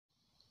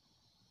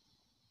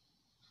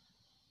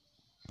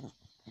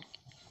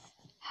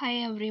Hi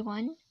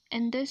everyone,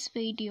 in this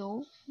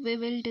video we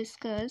will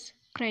discuss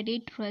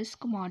credit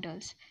risk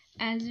models.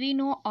 As we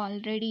know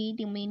already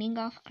the meaning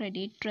of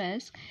credit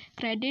risk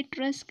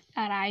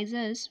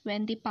arises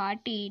when the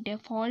party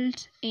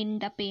defaults in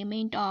the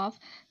payment of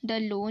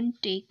the loan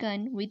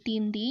taken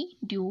within the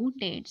due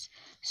dates.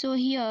 So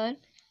here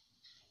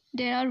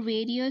there are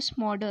various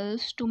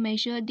models to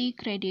measure the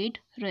credit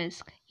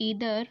risk,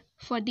 either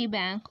for the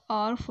bank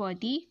or for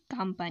the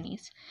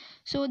companies.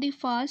 So the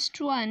first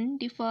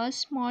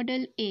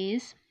model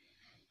is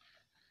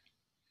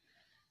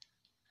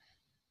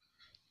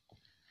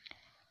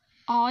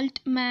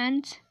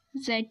Altman's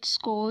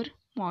Z-score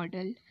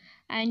model,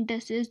 and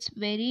this is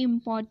very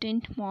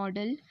important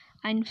model,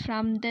 and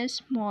from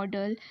this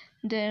model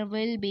there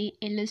will be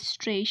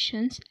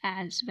illustrations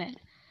as well.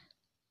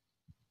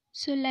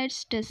 So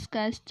let's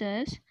discuss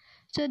this.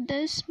 So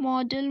this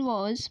model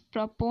was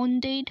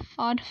proposed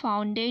or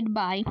founded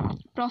by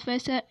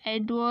Professor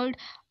Edward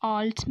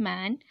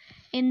Altman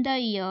in the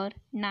year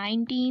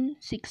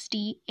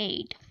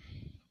 1968.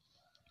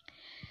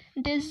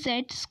 This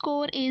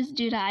Z-score is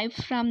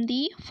derived from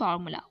the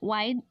formula.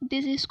 Why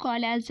this is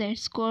called as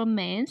Z-score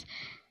means,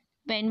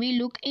 when we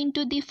look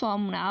into the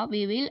formula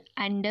we will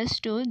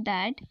understood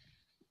that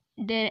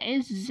there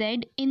is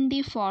Z in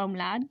the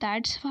formula.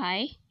 That's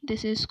why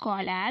this is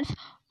called as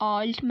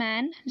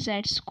Altman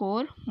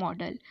Z-score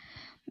model.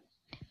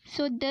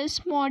 So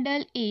this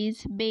model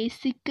is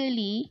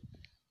basically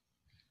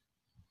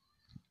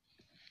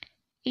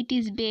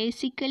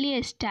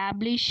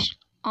established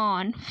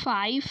on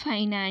 5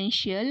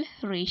 financial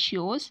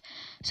ratios.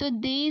 So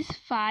these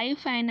 5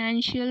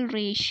 financial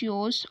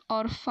ratios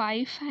or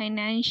 5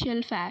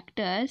 financial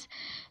factors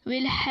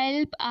will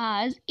help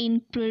us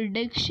in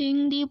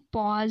predicting the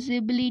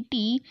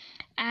possibility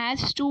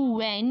as to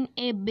when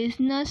a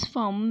business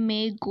firm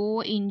may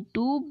go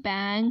into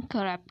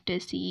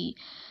bankruptcy.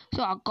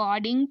 So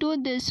according to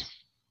this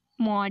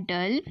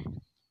model,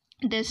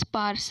 this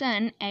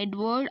person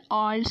Edward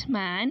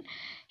Altman,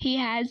 he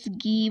has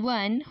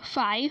given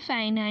 5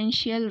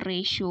 financial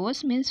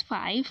ratios, means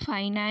 5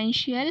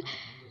 financial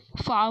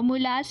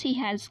formulas he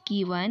has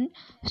given.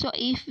 So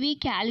if we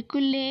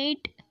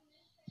calculate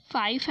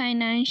 5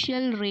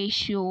 financial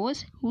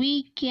ratios,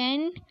 we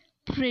can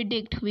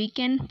predict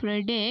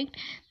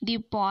the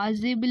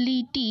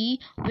possibility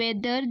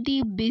whether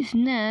the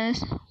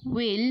business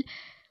will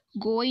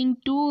go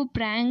into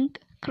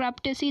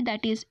bankruptcy,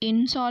 that is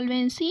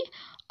insolvency,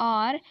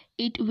 or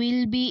it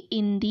will be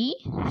in the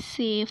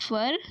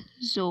safer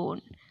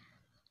zone.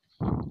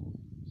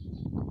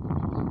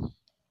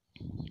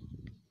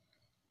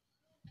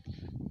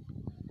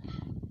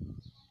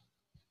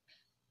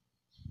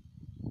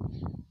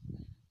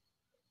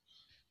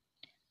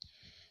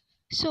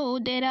 So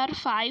there are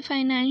 5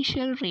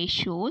 financial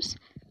ratios.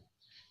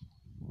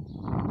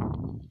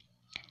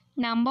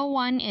 Number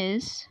 1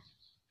 is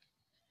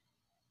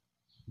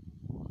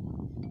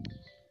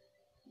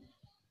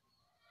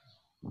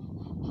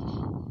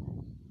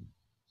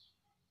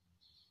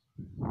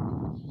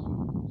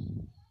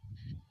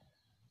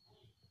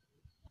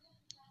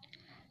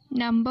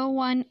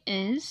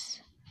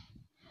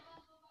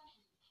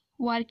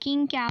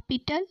working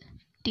capital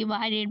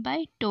divided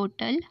by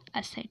total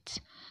assets.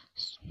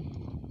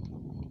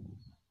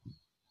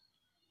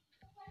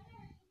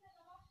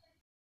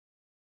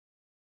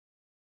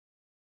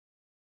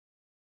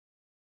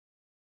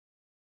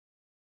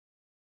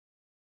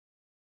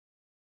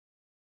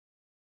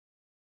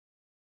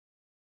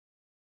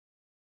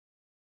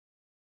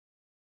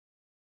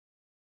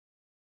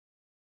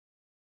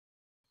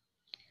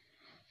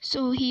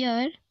 So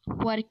here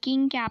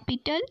working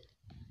capital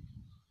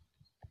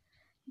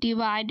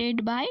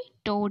divided by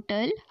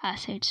total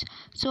assets.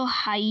 So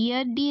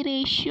higher the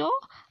ratio,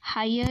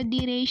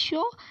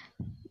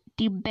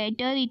 the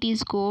better it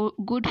is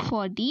good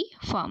for the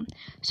firm.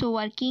 So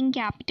working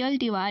capital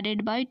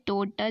divided by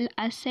total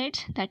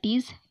assets, that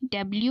is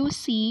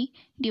WC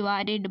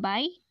divided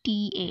by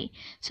TA.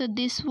 So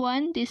this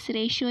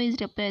ratio is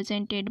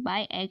represented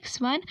by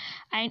X1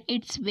 and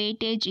its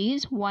weightage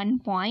is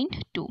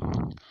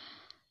 1.2.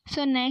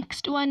 So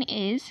next one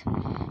is,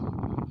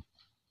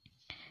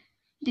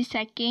 the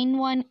second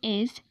one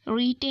is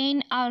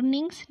retained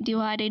earnings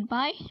divided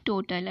by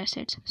total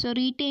assets. So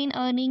retained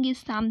earning is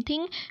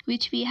something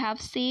which we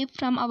have saved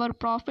from our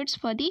profits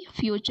for the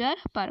future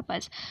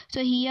purpose.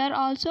 So here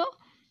also,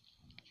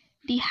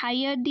 the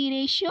higher the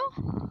ratio,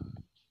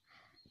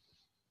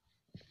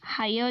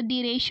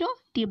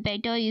 the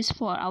better is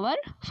for our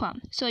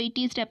firm. So it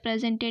is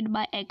represented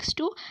by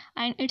X2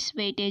 and its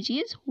weightage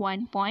is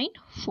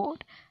 1.4.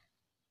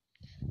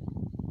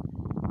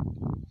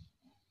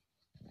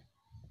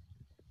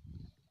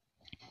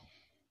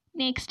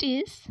 Next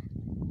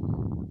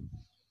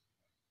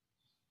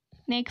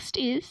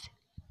is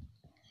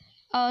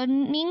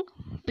earning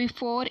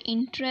before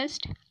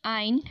interest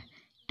and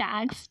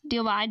tax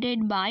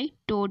divided by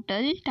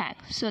total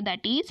tax. So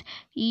that is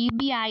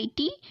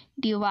EBIT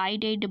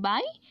divided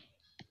by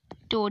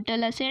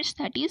total assets,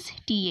 that is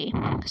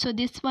TA. So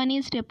this one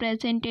is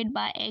represented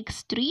by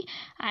X3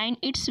 and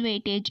its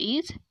weightage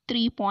is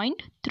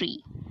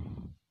 3.3.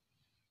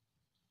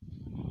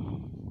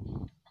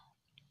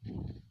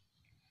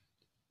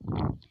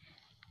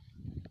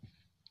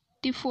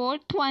 The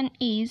fourth one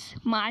is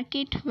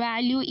market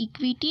value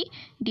equity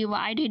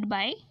divided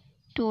by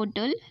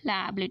total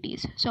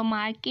liabilities. So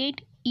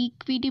market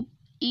equity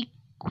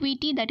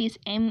that is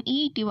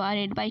ME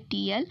divided by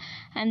TL,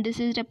 and this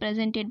is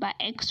represented by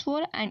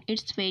X4 and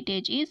its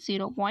weightage is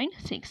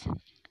 0.6.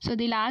 So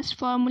the last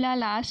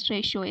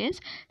ratio is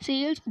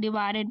sales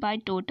divided by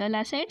total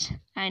assets,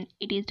 and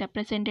it is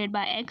represented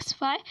by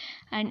X5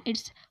 and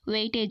its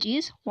weightage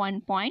is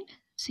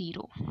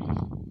 1.0.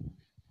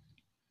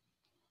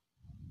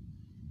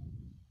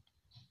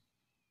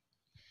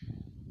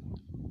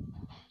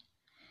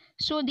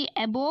 So the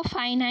above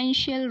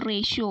financial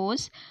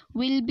ratios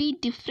will be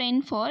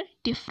different for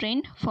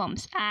different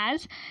firms,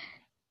 as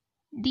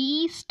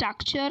the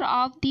structure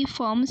of the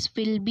firms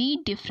will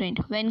be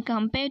different. When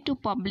compared to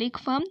public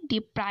firm, the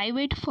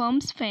private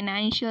firm's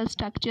financial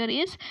structure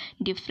is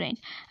different,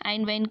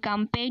 and when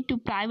compared to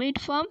private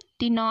firm,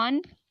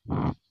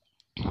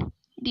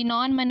 the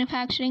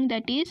non-manufacturing,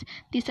 that is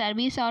the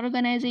service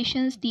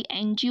organizations, the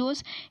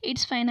NGOs,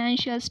 its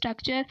financial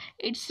structure,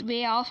 its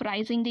way of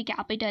raising the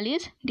capital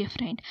is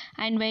different.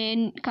 And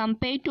when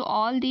compared to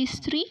all these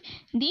three,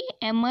 the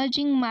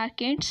emerging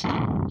markets,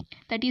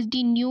 that is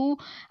the new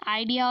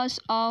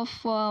ideas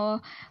of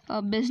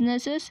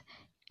businesses,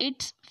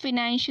 its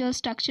financial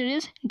structure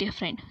is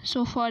different.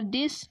 So for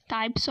these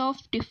types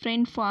of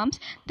different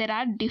firms, there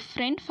are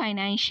different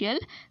financial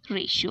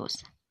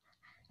ratios.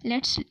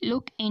 Let's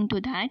look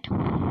into that.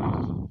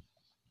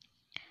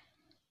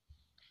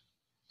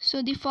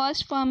 So the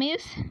first firm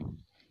is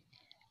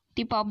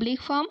the public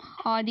firm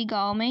or the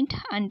government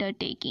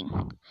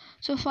undertaking.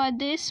 So for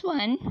this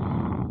one,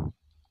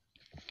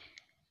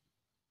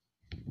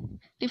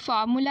 the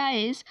formula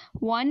is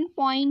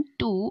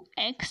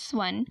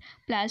 1.2x1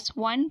 plus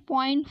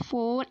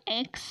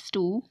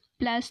 1.4x2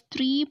 plus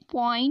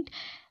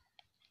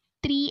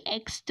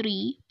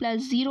 3x3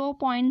 plus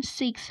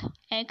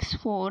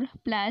 0.6x4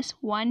 plus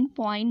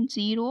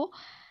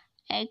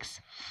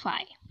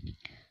 1.0x5.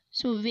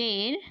 So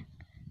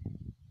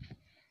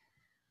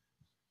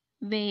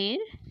where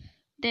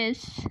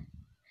this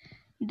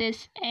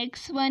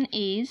x1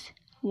 is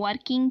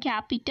working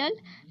capital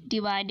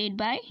divided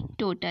by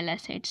total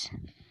assets.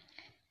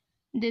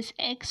 This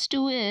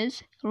x2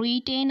 is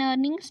retained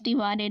earnings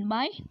divided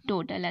by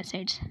total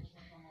assets.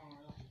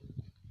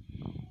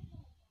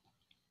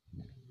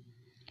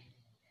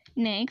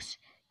 Next,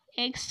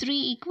 x3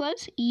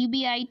 equals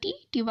EBIT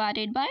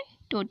divided by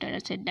total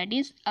asset, that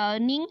is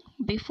earning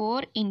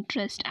before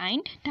interest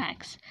and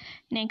tax.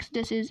 Next,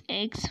 this is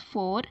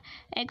x4.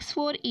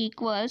 x4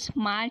 equals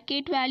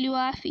market value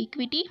of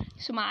equity.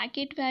 So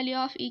market value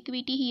of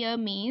equity here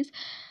means,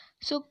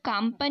 so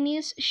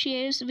companies'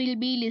 shares will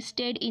be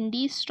listed in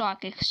the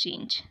stock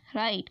exchange,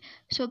 right?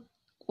 So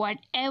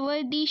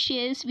whatever the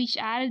shares which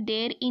are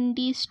there in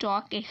the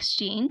stock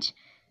exchange,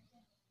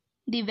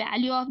 the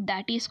value of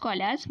that is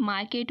called as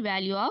market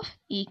value of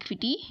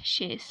equity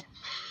shares,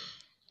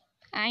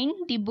 and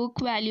the book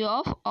value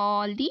of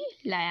all the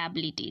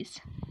liabilities.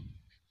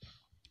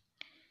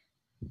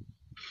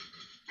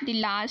 The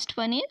last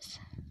one is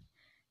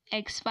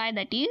x5,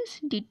 that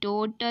is the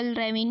total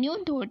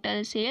revenue,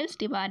 total sales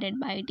divided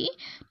by the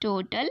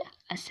total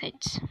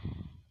assets.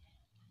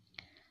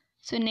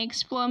 So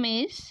next form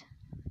is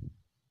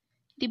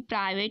the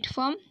private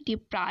firm, the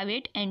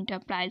private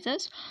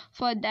enterprises.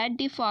 For that,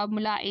 the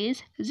formula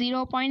is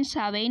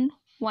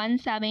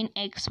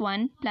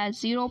 0.717x1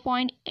 plus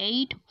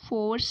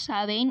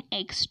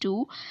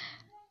 0.847x2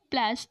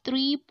 plus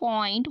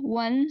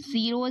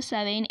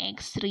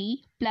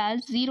 3.107x3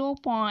 plus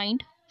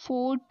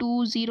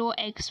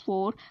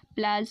 0.420x4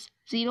 plus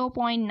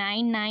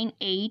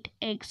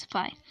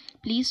 0.998x5.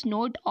 Please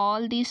note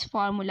all these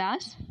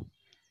formulas.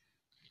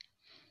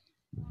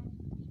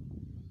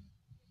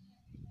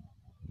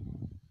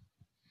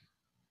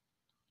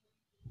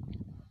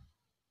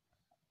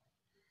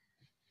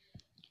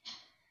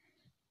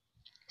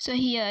 So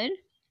here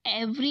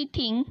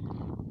everything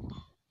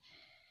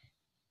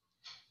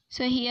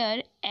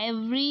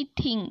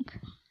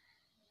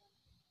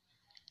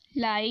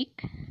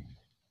like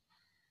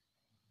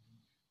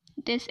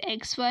this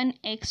x1,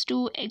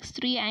 x2,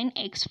 x3 and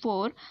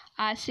x4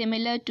 are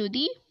similar to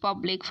the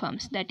public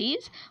firms. That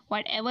is,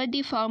 whatever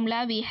the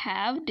formula we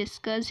have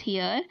discussed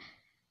here,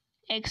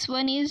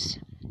 x1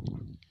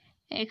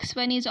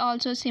 is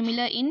also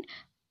similar in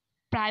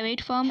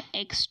private firm,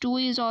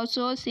 x2 is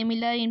also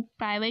similar in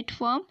private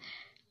firm,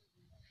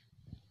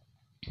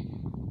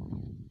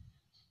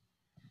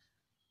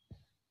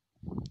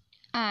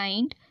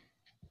 and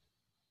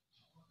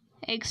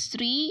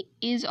x3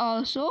 is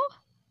also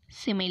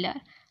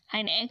similar,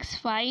 and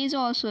x5 is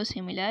also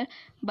similar,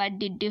 but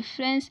the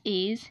difference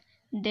is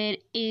there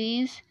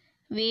is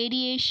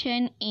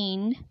variation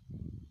in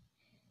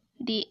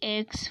the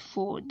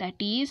X4, that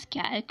is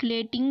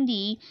calculating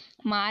the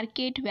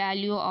market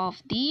value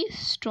of the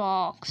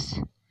stocks.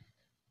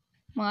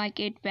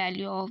 Market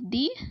value of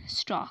the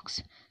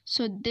stocks.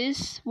 So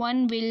this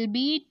one will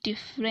be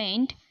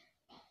different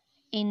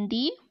in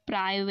the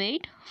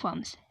private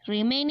firms.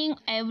 Remaining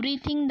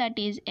everything, that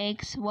is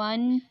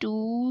X1,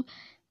 2,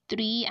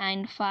 3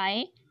 and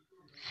 5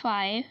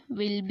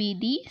 will be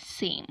the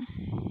same.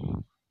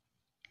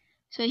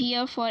 So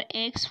here for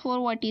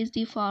X4, what is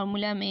the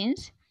formula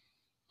means?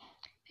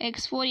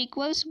 X4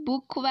 equals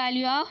book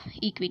value of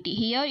equity.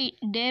 Here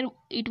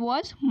it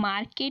was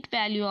market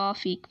value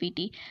of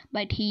equity,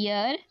 but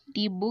here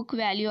the book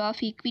value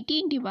of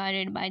equity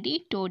divided by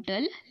the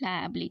total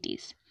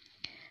liabilities.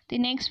 The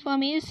next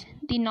firm is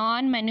the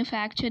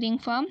non-manufacturing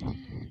firm,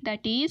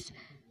 that is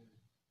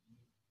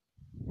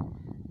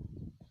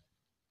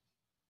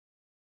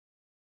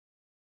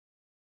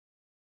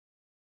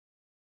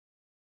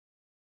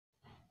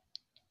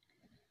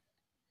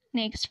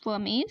next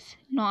firm is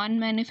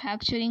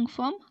non-manufacturing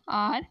firm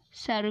or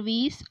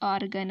service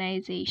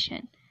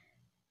organization,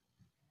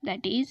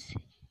 that is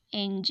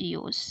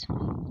NGOs.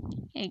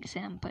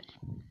 Example.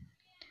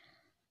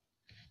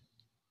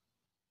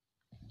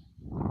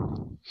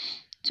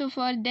 So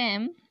for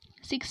them,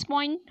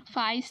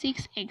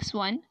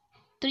 6.56x1,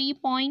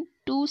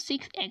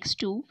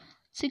 3.26x2,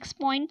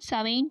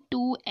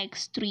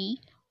 6.72x3,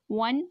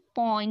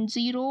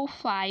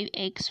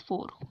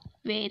 1.05x4,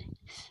 where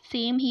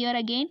same here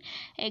again,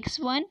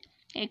 x1,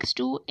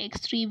 x2,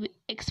 x3,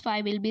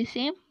 x5 will be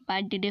same,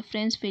 but the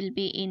difference will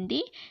be in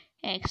the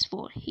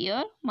x4.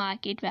 Here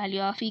market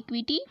value of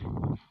equity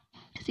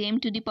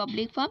same to the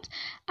public firms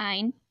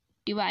and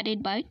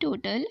divided by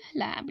total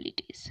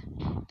liabilities.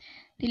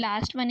 The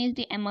last one is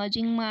the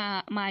emerging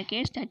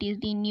markets, that is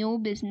the new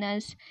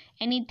business,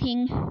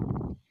 anything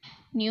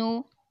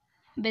new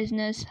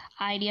business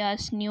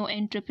ideas, new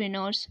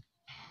entrepreneurs,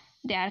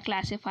 they are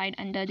classified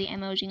under the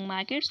emerging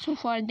markets. So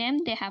for them,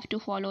 they have to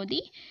follow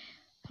the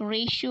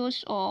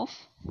ratios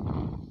of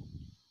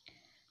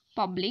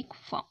public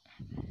firm.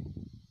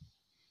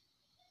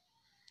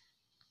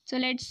 So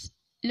let's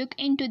look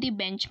into the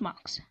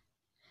benchmarks.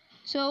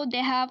 So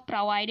they have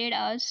provided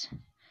us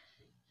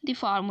the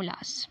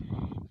formulas.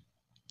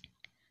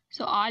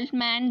 So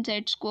Altman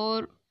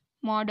Z-score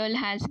model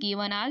has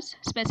given us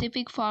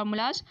specific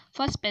formulas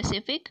for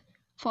specific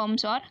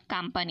firms or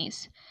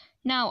companies.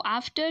 Now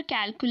after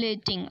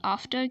calculating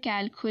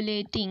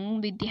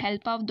with the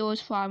help of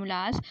those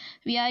formulas,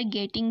 we are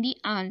getting the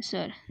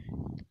answer.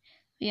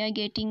 We are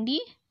getting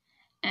the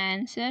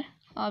answer,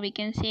 or we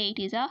can say it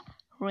is a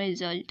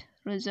result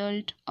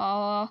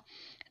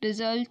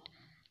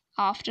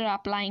after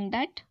applying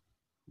that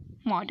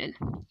model.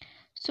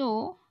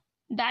 So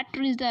that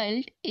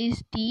result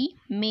is the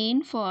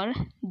main for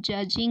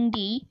judging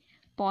the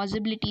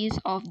possibilities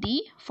of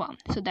the firm.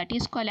 So that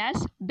is called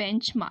as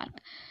benchmark.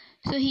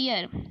 So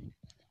here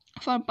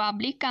for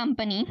public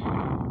company,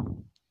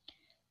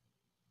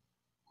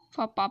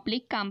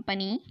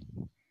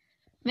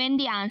 when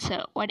the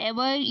answer,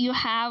 whatever you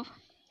have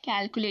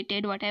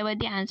calculated, whatever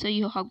the answer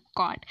you have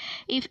got,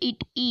 if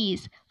it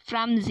is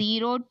from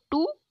 0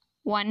 to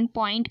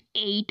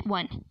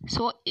 1.81,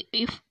 so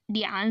if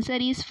the answer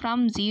is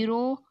from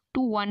 0 to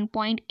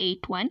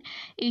 1.81,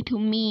 it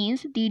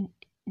means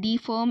the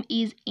firm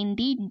is in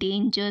the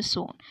danger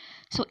zone.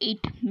 So it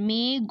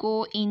may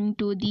go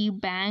into the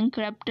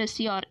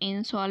bankruptcy or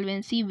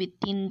insolvency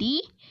within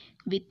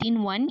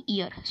 1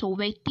 year. So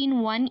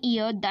within 1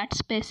 year, that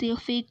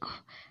specific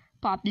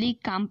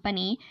public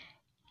company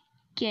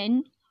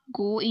can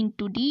go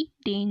into the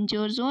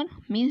danger zone,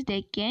 means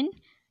they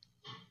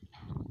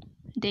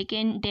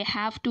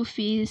have to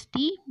face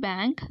the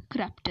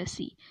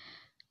bankruptcy.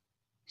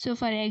 So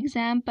for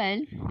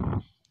example,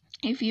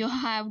 if you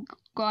have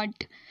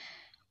got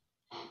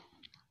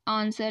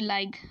answer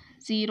like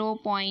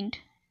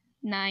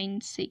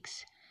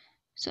 0.96,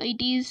 so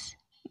it is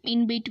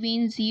in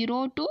between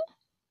 0 to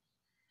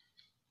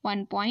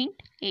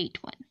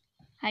 1.81.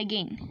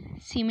 Again,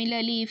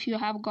 similarly, if you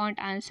have got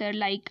answer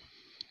like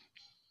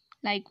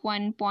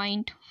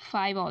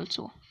 1.5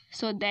 also,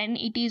 so then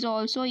it is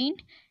also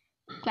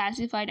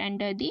classified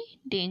under the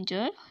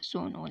danger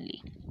zone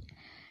only.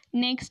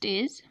 Next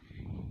is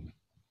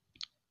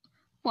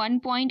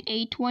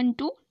 1.81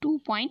 to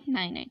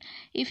 2.99.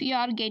 If you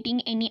are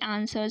getting any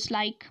answers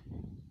like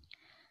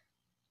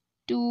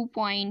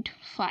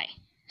 2.5,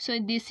 so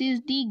this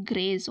is the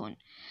gray zone.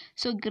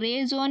 So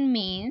gray zone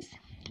means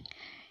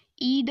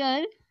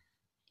either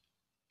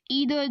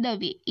the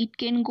way, it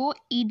can go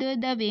either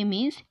the way,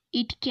 means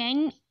it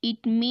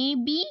may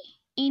be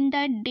in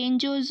the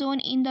danger zone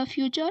in the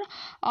future,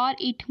 or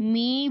it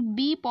may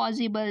be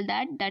possible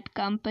that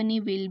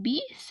company will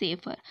be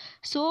safer.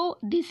 So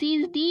this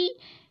is the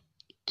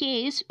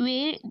case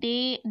where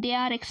they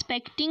are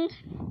expecting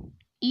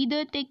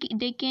either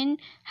they can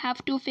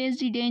have to face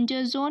the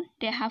danger zone,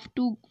 they have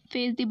to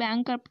face the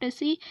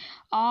bankruptcy,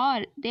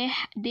 or they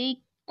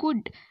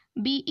could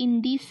be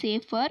in the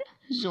safer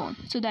zone.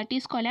 So that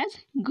is called as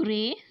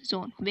gray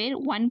zone, where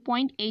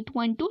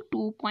 1.81 to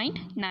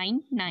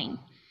 2.99.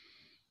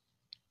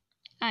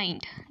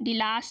 And the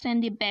last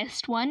and the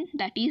best one,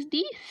 that is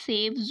the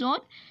safe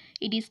zone.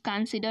 It is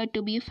considered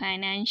to be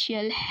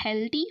financial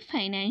healthy,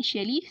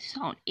 financially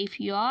sound. If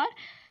your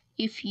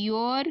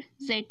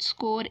Z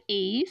score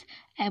is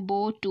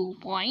above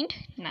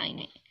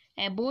 2.99,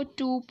 above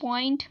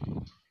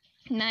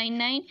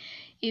 2.99,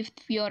 if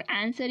your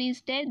answer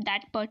is there,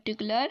 that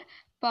particular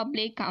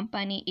public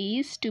company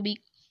is to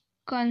be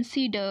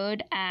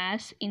considered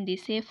as in the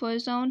safer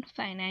zone,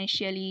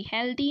 financially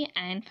healthy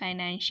and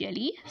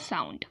financially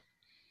sound.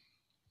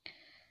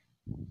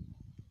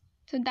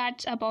 So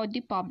that's about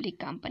the public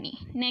company.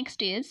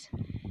 Next is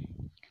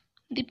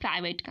the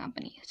private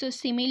company. So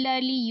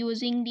similarly,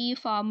 using the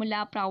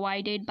formula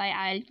provided by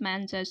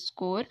Altman's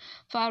score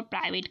for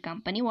private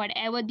company,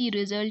 whatever the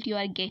result you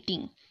are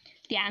getting,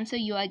 the answer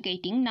you are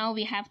getting, now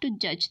we have to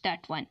judge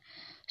that one.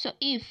 So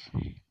if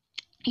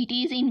it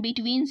is in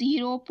between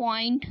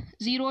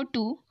 0.0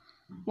 to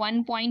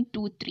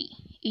 1.23,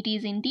 it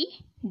is in the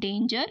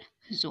danger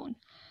zone.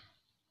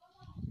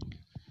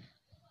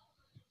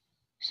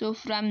 So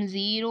from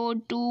 0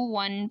 to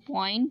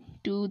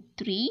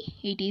 1.23,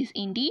 it is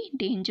in the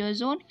danger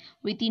zone.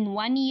 Within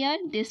 1 year,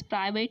 this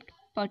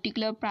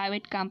particular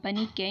private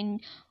company can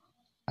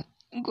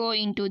go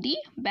into the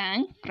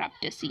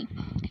bankruptcy.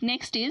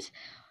 Next is,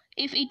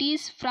 if it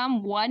is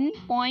from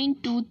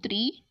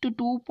 1.23 to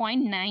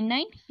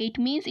 2.99, it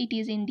means it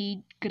is in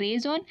the gray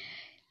zone.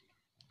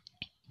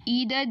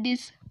 Either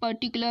this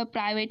particular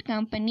private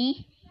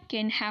company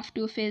can have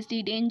to face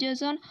the danger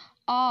zone,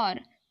 or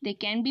they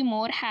can be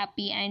more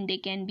happy and they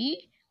can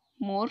be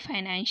more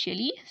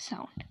financially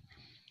sound.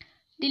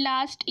 The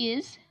last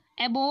is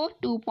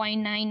above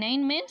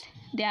 2.99 means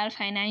they are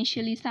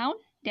financially sound,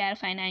 they are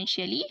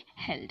financially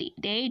healthy,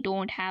 they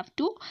don't have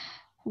to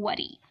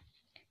worry.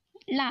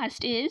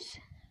 Last is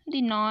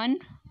the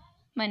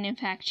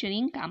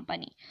non-manufacturing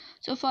company.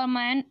 So for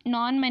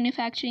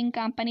non-manufacturing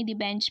company, the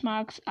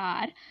benchmarks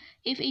are,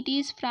 if it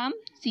is from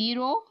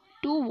 0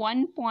 to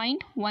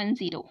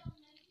 1.10,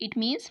 it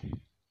means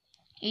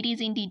it is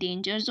in the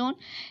danger zone.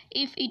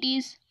 If it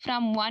is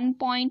from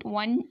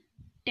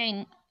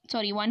 1.10 to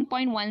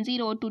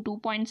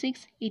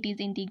 2.6, it is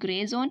in the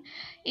gray zone.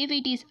 If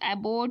it is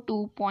above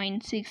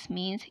 2.6,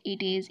 means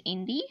it is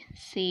in the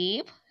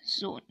safe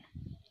zone.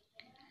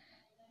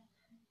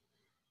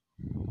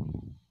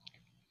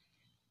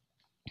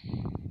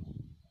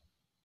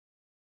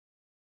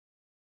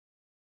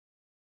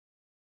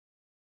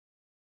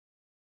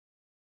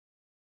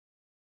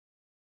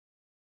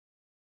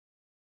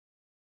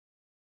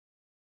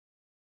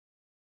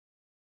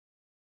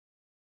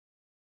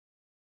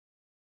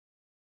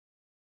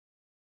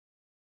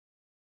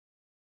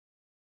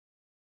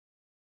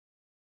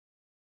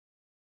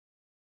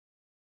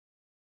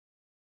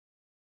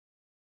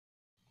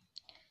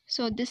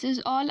 So this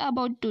is all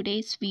about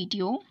today's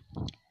video.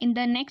 In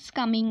the next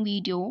coming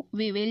video,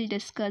 we will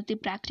discuss the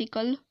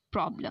practical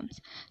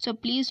problems. So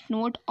please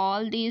note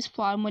all these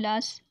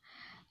formulas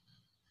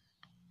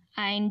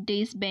and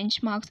these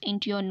benchmarks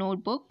into your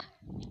notebook.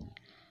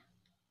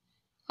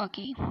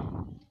 Okay,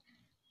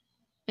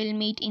 we'll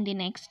meet in the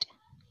next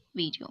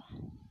video.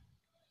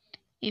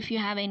 If you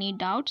have any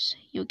doubts,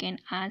 you can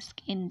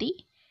ask in the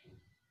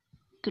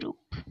group.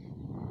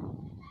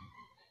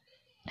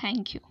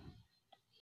 Thank you.